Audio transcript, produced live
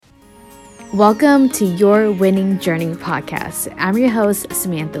Welcome to Your Winning Journey podcast. I'm your host,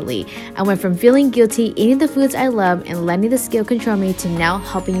 Samantha Lee. I went from feeling guilty eating the foods I love and letting the scale control me to now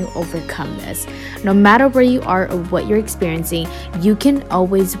helping you overcome this. No matter where you are or what you're experiencing, you can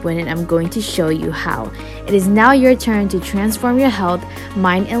always win, and I'm going to show you how. It is now your turn to transform your health,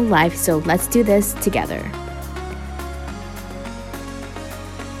 mind, and life, so let's do this together.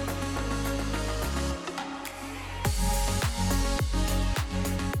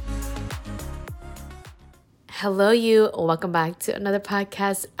 Hello, you. Welcome back to another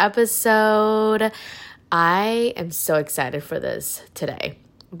podcast episode. I am so excited for this today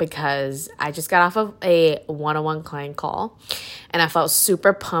because I just got off of a one-on-one client call and I felt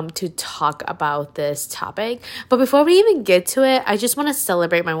super pumped to talk about this topic. But before we even get to it, I just want to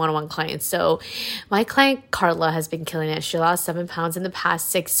celebrate my one-on-one clients. So my client Carla has been killing it. She lost 7 pounds in the past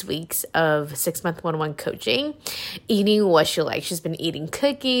 6 weeks of 6-month one-on-one coaching, eating what she likes. She's been eating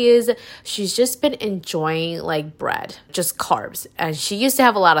cookies. She's just been enjoying like bread, just carbs. And she used to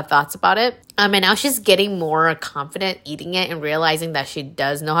have a lot of thoughts about it. And now she's getting more confident eating it and realizing that she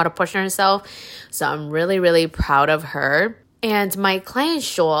does know how to push herself. So I'm really, really proud of her. And my client,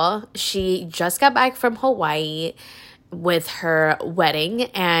 Shul, she just got back from Hawaii with her wedding,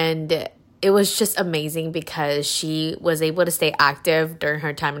 and it was just amazing because she was able to stay active during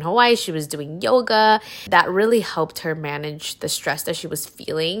her time in Hawaii. She was doing yoga. That really helped her manage the stress that she was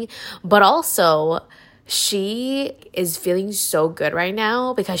feeling. But also, she is feeling so good right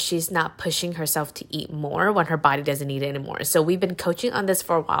now because she's not pushing herself to eat more when her body doesn't need it anymore. So we've been coaching on this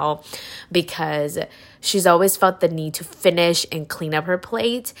for a while because she's always felt the need to finish and clean up her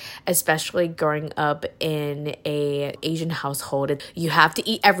plate, especially growing up in a Asian household. You have to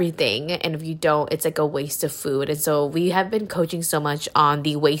eat everything, and if you don't, it's like a waste of food. And so we have been coaching so much on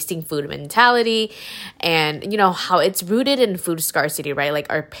the wasting food mentality and, you know, how it's rooted in food scarcity, right? Like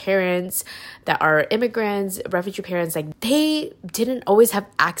our parents that are immigrants, refugee parents, like they didn't always have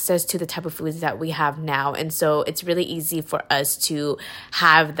access to the type of foods that we have now. And so it's really easy for us to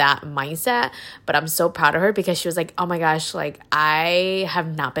have that mindset. But I'm so proud of her because she was like, oh my gosh, like I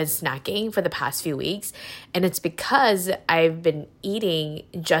have not been snacking for the past few weeks. And it's because I've been eating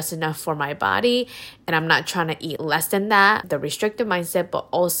just enough for my body and I'm not trying to eat less than that, the restrictive mindset. But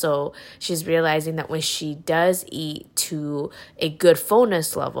also she's realizing that when she does eat to a good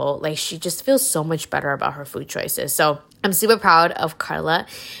fullness level, like she just feels so much better about her food choices. So I'm super proud of Carla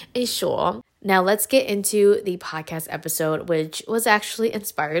and Shul. Now let's get into the podcast episode, which was actually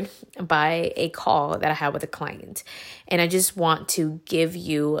inspired by a call that I had with a client. And I just want to give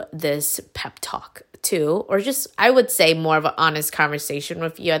you this pep talk too, or just, I would say more of an honest conversation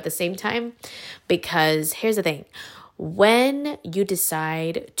with you at the same time, because here's the thing. When you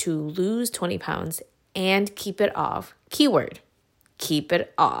decide to lose 20 pounds and keep it off, keyword, keep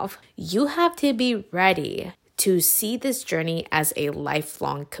it off, you have to be ready to see this journey as a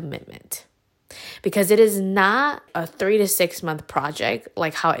lifelong commitment. Because it is not a 3 to 6 month project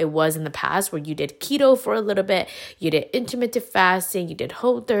like how it was in the past where you did keto for a little bit, you did intermittent fasting, you did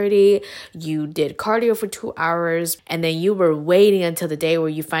Whole30, you did cardio for 2 hours, and then you were waiting until the day where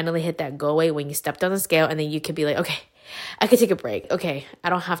you finally hit that go weight when you stepped on the scale, and then you could be like, okay, I could take a break. Okay, I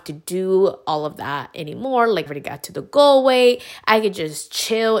don't have to do all of that anymore. Like, I already got to the goal weight. I could just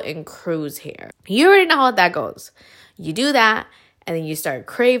chill and cruise here. You already know how that goes. You do that, and then you start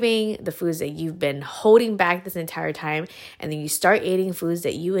craving the foods that you've been holding back this entire time. And then you start eating foods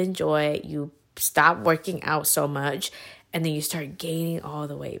that you enjoy. You stop working out so much. And then you start gaining all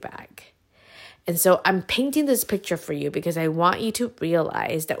the way back. And so I'm painting this picture for you because I want you to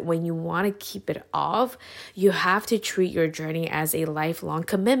realize that when you want to keep it off, you have to treat your journey as a lifelong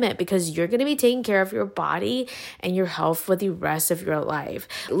commitment because you're going to be taking care of your body and your health for the rest of your life.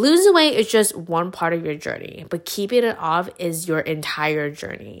 Losing weight is just one part of your journey, but keeping it off is your entire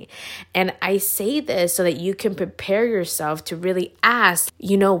journey. And I say this so that you can prepare yourself to really ask,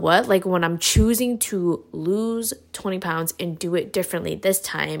 you know what, like when I'm choosing to lose 20 pounds and do it differently this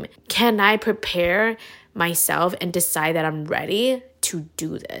time, can I prepare myself and decide that I'm ready to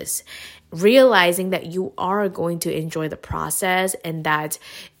do this? Realizing that you are going to enjoy the process and that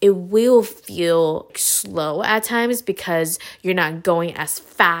it will feel slow at times because you're not going as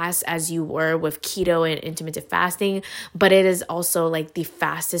fast as you were with keto and intermittent fasting, but it is also like the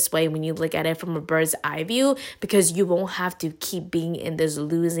fastest way when you look at it from a bird's eye view because you won't have to keep being in this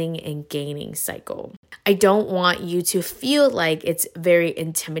losing and gaining cycle. I don't want you to feel like it's very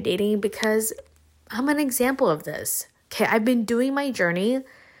intimidating because I'm an example of this. Okay, I've been doing my journey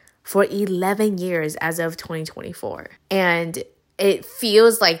for 11 years as of 2024. And it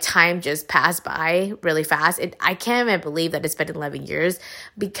feels like time just passed by really fast. I can't even believe that it's been 11 years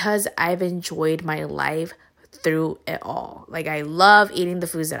because I've enjoyed my life through it all. Like, I love eating the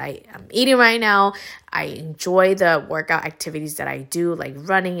foods that I am eating right now. I enjoy the workout activities that I do, like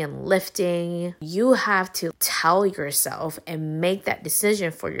running and lifting. You have to tell yourself and make that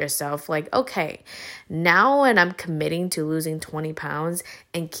decision for yourself. Like, okay, now when I'm committing to losing 20 pounds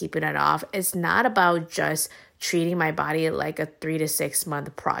and keeping it off, it's not about just treating my body like a 3 to 6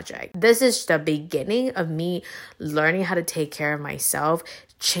 month project. This is the beginning of me learning how to take care of myself,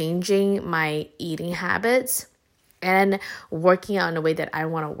 changing my eating habits, and working out in a way that I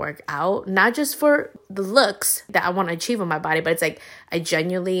want to work out, not just for the looks that I want to achieve on my body, but it's like I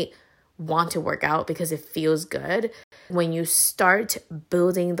genuinely want to work out because it feels good. When you start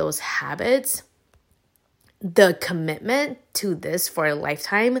building those habits, the commitment to this for a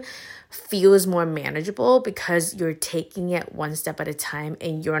lifetime feels more manageable because you're taking it one step at a time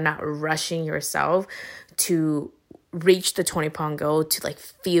and you're not rushing yourself to reach the 20-pound goal to like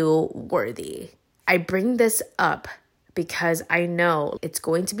feel worthy. I bring this up because I know it's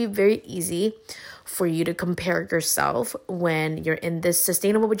going to be very easy for you to compare yourself when you're in this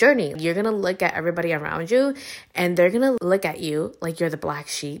sustainable journey. You're going to look at everybody around you and they're going to look at you like you're the black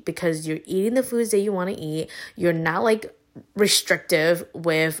sheep because you're eating the foods that you want to eat. You're not like restrictive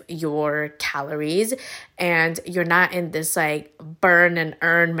with your calories and you're not in this like burn and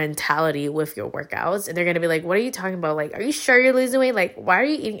earn mentality with your workouts. And they're going to be like, what are you talking about? Like, are you sure you're losing weight? Like, why are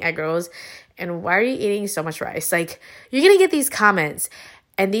you eating egg rolls? And why are you eating so much rice? Like, you're going to get these comments.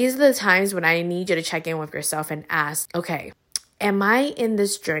 And these are the times when I need you to check in with yourself and ask, okay, am I in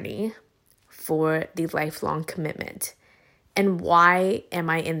this journey for the lifelong commitment? And why am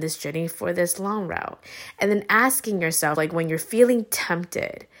I in this journey for this long route? And then asking yourself, like when you're feeling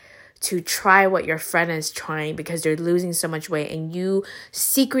tempted to try what your friend is trying because they're losing so much weight and you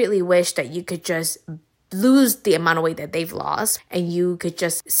secretly wish that you could just lose the amount of weight that they've lost and you could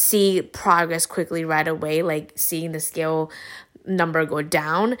just see progress quickly right away, like seeing the scale number go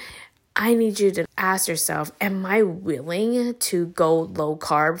down. I need you to ask yourself, am I willing to go low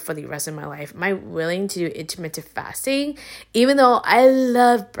carb for the rest of my life? Am I willing to do intermittent fasting? Even though I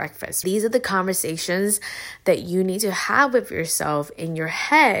love breakfast, these are the conversations that you need to have with yourself in your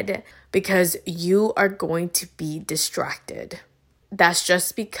head because you are going to be distracted. That's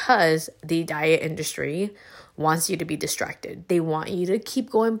just because the diet industry wants you to be distracted. They want you to keep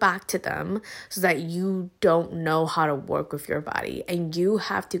going back to them so that you don't know how to work with your body. And you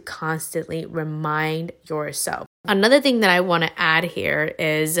have to constantly remind yourself. Another thing that I want to add here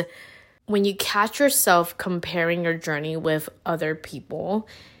is when you catch yourself comparing your journey with other people,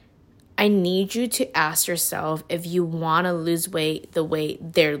 I need you to ask yourself if you want to lose weight the way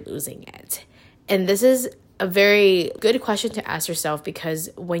they're losing it. And this is a very good question to ask yourself because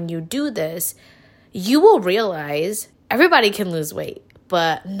when you do this, you will realize everybody can lose weight,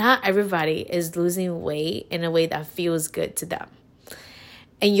 but not everybody is losing weight in a way that feels good to them.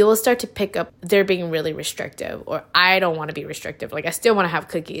 And you'll start to pick up they're being really restrictive or I don't want to be restrictive. Like I still want to have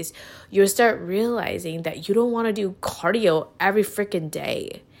cookies. You'll start realizing that you don't want to do cardio every freaking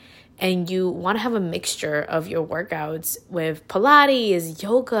day. And you want to have a mixture of your workouts with Pilates,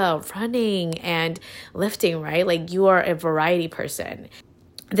 yoga, running, and lifting, right? Like you are a variety person.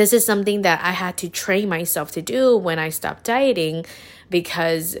 This is something that I had to train myself to do when I stopped dieting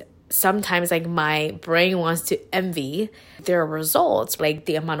because sometimes like my brain wants to envy their results, like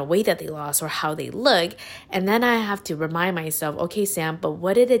the amount of weight that they lost or how they look. And then I have to remind myself, okay, Sam, but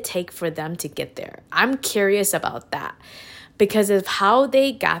what did it take for them to get there? I'm curious about that. Because if how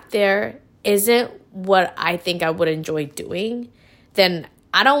they got there isn't what I think I would enjoy doing, then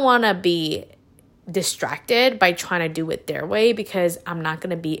I don't want to be distracted by trying to do it their way because I'm not going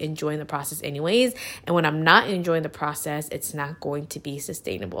to be enjoying the process anyways. And when I'm not enjoying the process, it's not going to be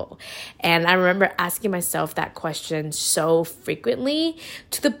sustainable. And I remember asking myself that question so frequently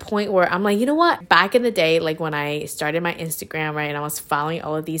to the point where I'm like, you know what? Back in the day, like when I started my Instagram, right, and I was following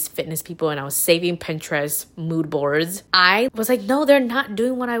all of these fitness people and I was saving Pinterest mood boards, I was like, no, they're not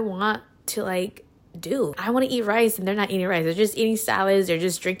doing what I want to like do. I want to eat rice and they're not eating rice. They're just eating salads. They're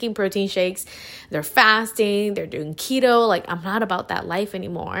just drinking protein shakes. They're fasting. They're doing keto. Like I'm not about that life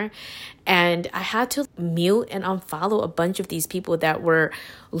anymore. And I had to mute and unfollow a bunch of these people that were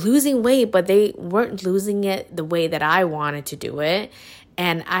losing weight, but they weren't losing it the way that I wanted to do it.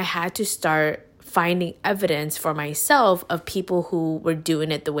 And I had to start finding evidence for myself of people who were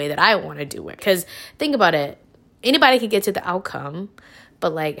doing it the way that I want to do it. Because think about it. Anybody can get to the outcome,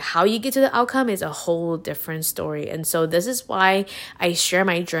 but like how you get to the outcome is a whole different story. And so this is why I share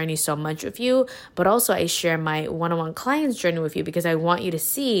my journey so much with you, but also I share my one-on-one clients journey with you, because I want you to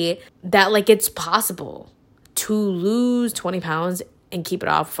see that like it's possible to lose 20 pounds and keep it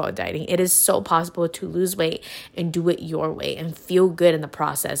off without dieting. It is so possible to lose weight and do it your way and feel good in the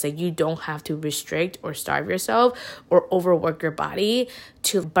process. Like you don't have to restrict or starve yourself or overwork your body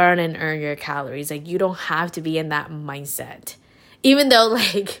to burn and earn your calories. Like you don't have to be in that mindset. Even though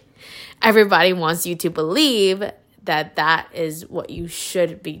like everybody wants you to believe that that is what you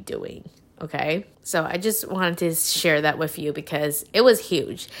should be doing. Okay. So I just wanted to share that with you because it was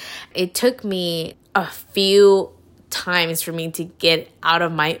huge. It took me a few times for me to get out of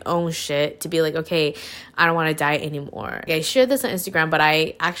my own shit to be like, okay, I don't want to diet anymore. I shared this on Instagram, but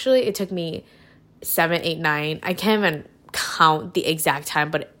it took me 7, 8, 9. I can't even count the exact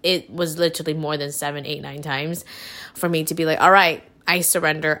time, but it was literally more than 7, 8, 9 times for me to be like, all right, I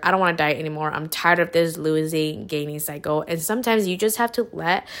surrender. I don't want to diet anymore. I'm tired of this losing, gaining cycle. And sometimes you just have to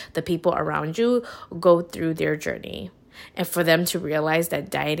let the people around you go through their journey and for them to realize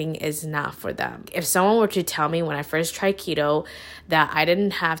that dieting is not for them. If someone were to tell me when I first tried keto that I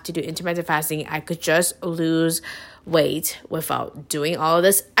didn't have to do intermittent fasting, I could just lose weight without doing all of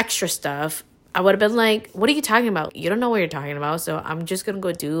this extra stuff, I would have been like, what are you talking about? You don't know what you're talking about. So I'm just going to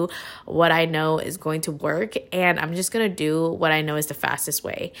go do what I know is going to work. And I'm just going to do what I know is the fastest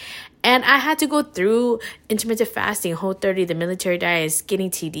way. And I had to go through intermittent fasting, Whole30, the military diet, skinny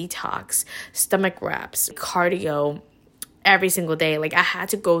tea detox, stomach wraps, cardio, every single day. Like I had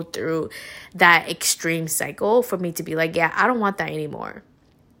to go through that extreme cycle for me to be like, yeah, I don't want that anymore.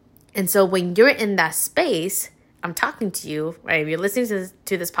 And so when you're in that space, I'm talking to you, right? If you're listening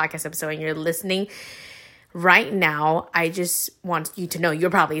to this podcast episode and you're listening right now, I just want you to know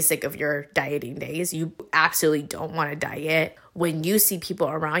you're probably sick of your dieting days. You absolutely don't want to diet. When you see people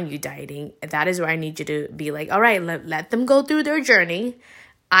around you dieting, that is where I need you to be like, all right, let them go through their journey.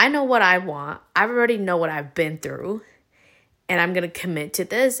 I know what I want. I already know what I've been through. And I'm going to commit to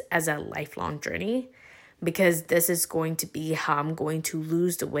this as a lifelong journey, because this is going to be how I'm going to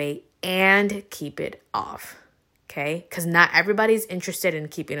lose the weight and keep it off. Okay? Because not everybody's interested in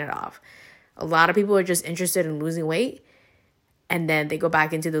keeping it off. A lot of people are just interested in losing weight, and then they go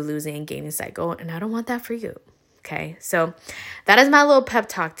back into the losing and gaining cycle. And I don't want that for you. Okay? So that is my little pep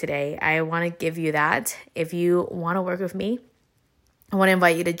talk today. I want to give you that. If you want to work with me, I want to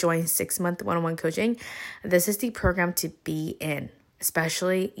invite you to join 6-month one-on-one coaching. This is the program to be in,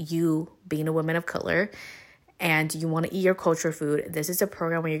 especially you being a woman of color and you want to eat your culture food. This is a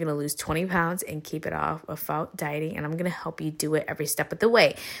program where you're going to lose 20 pounds and keep it off without dieting. And I'm going to help you do it every step of the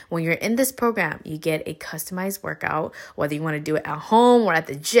way. When you're in this program, you get a customized workout, whether you want to do it at home or at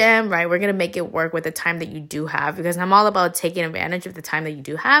the gym, right? We're going to make it work with the time that you do have, because I'm all about taking advantage of the time that you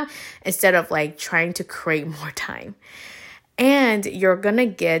do have instead of like trying to create more time. And you're going to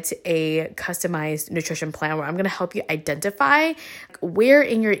get a customized nutrition plan where I'm going to help you identify where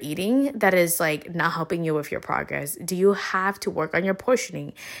in your eating that is like not helping you with your progress. Do you have to work on your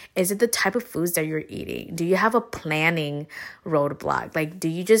portioning? Is it the type of foods that you're eating? Do you have a planning roadblock? Like, do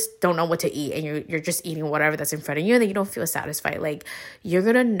you just don't know what to eat and you're just eating whatever that's in front of you and then you don't feel satisfied? Like, you're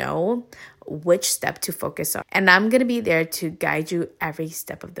going to know which step to focus on. And I'm going to be there to guide you every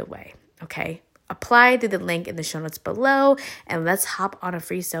step of the way. Okay? Apply to the link in the show notes below, and let's hop on a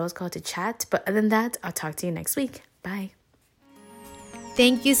free sales call to chat. But other than that, I'll talk to you next week. Bye.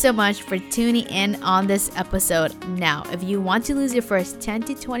 Thank you so much for tuning in on this episode. Now, if you want to lose your first 10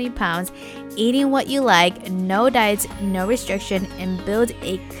 to 20 pounds, eating what you like, no diets, no restriction, and build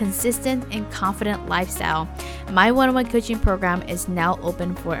a consistent and confident lifestyle, my one-on-one coaching program is now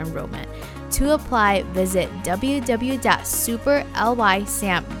open for enrollment. To apply, visit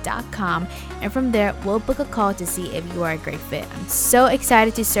www.superlysam.com, and from there, we'll book a call to see if you are a great fit. I'm so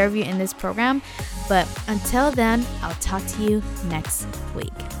excited to serve you in this program, but until then, I'll talk to you next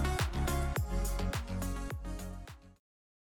week.